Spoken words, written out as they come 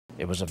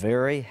It was a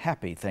very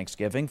happy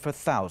Thanksgiving for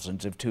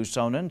thousands of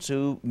Tucsonans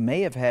who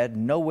may have had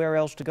nowhere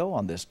else to go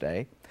on this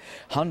day.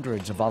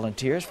 Hundreds of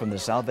volunteers from the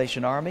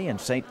Salvation Army and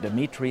St.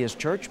 Demetrius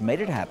Church made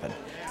it happen.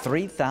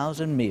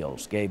 3,000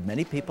 meals gave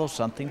many people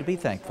something to be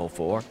thankful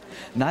for.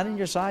 9 on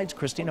Your Side's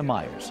Christina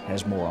Myers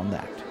has more on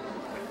that.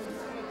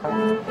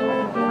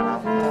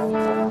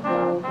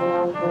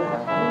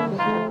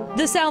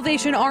 The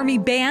Salvation Army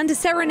Band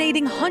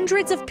serenading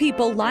hundreds of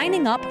people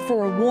lining up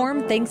for a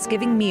warm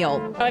Thanksgiving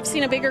meal. I've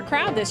seen a bigger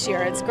crowd this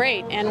year. It's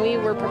great. And we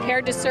were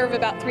prepared to serve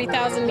about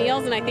 3,000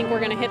 meals, and I think we're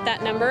going to hit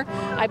that number.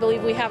 I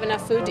believe we have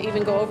enough food to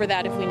even go over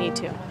that if we need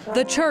to.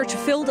 The church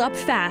filled up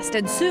fast,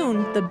 and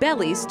soon the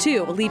bellies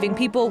too, leaving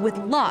people with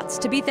lots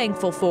to be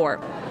thankful for.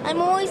 I'm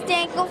always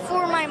thankful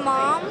for my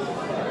mom,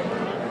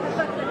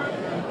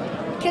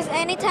 because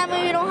anytime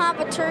we don't have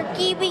a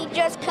turkey, we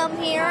just come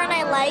here, and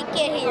I like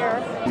it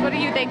here. What are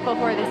you thankful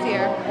for this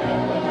year?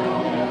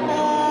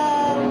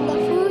 The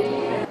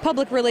food.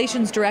 Public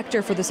Relations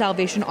Director for the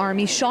Salvation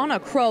Army, Shauna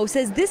Crow,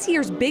 says this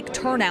year's big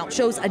turnout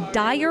shows a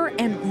dire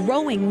and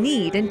growing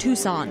need in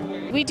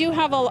Tucson. We do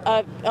have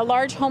a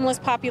large homeless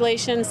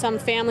population, some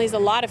families, a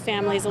lot of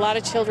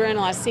children, a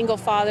lot of single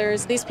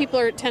fathers. These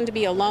people tend to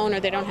be alone,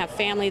 or they don't have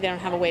family, they don't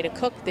have a way to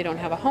cook, they don't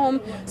have a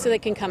home, so they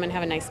can come and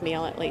have a nice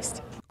meal at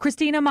least.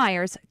 Christina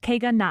Myers,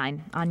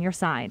 KGUN-9 on your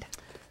side.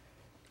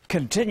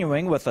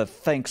 Continuing with a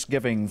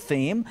Thanksgiving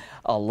theme,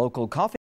 a local coffee